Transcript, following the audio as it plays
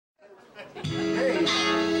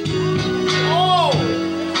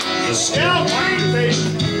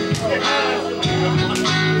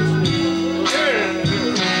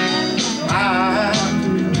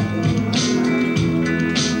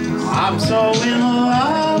in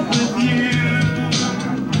love with you.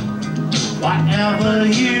 Whatever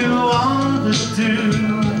you want to do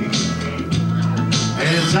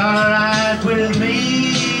is alright with me.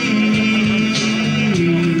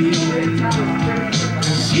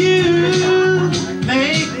 'Cause you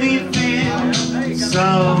make me feel so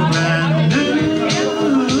brand new.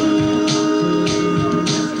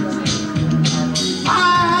 I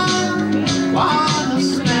wanna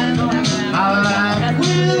spend my life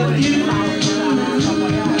with you.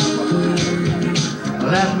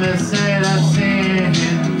 Let me say that since,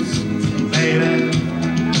 baby,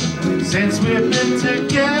 since we've been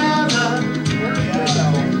together,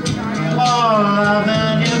 oh,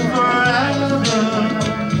 loving you forever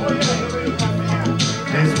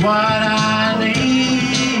is what I need.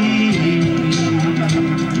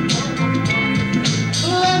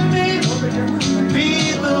 Let me be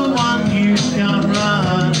the one you can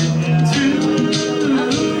run into.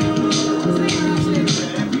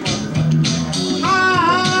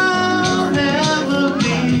 I'll never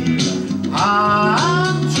be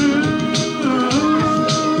untrue.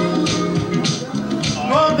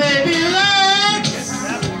 Oh baby,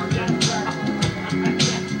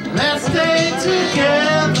 let's stay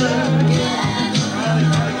together,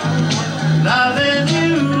 loving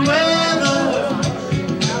you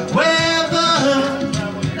whether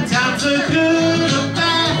times are good or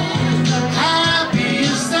bad, happy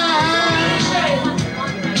or sad.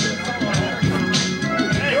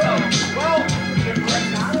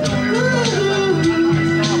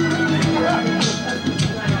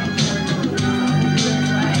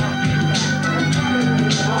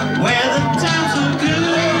 Whether times are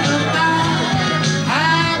good or bad,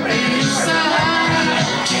 happy or sad.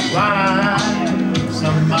 Why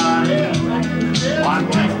somebody want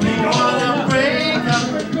me wanna break up,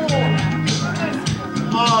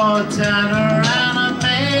 or turn around and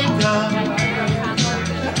make up?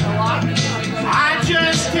 I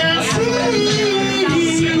just can't see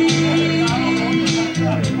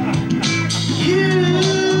you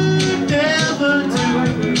never do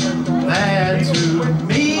that to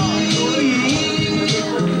me.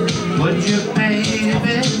 Would you,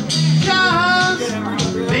 baby? Just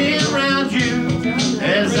being around you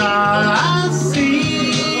is all I see.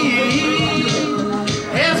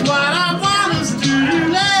 It's what I want us to do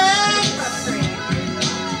next.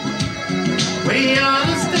 We ought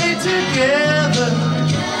to stay together,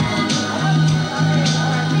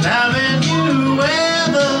 loving you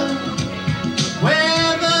whether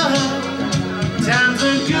times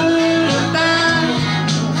are good or bad,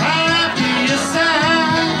 happy or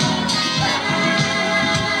sad.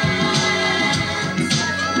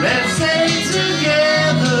 Let's stay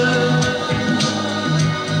together,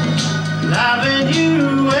 loving you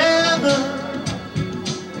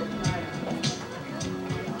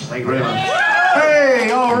Thank you very much.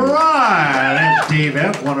 Hey, all right. That's Dave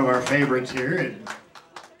F., one of our favorites here.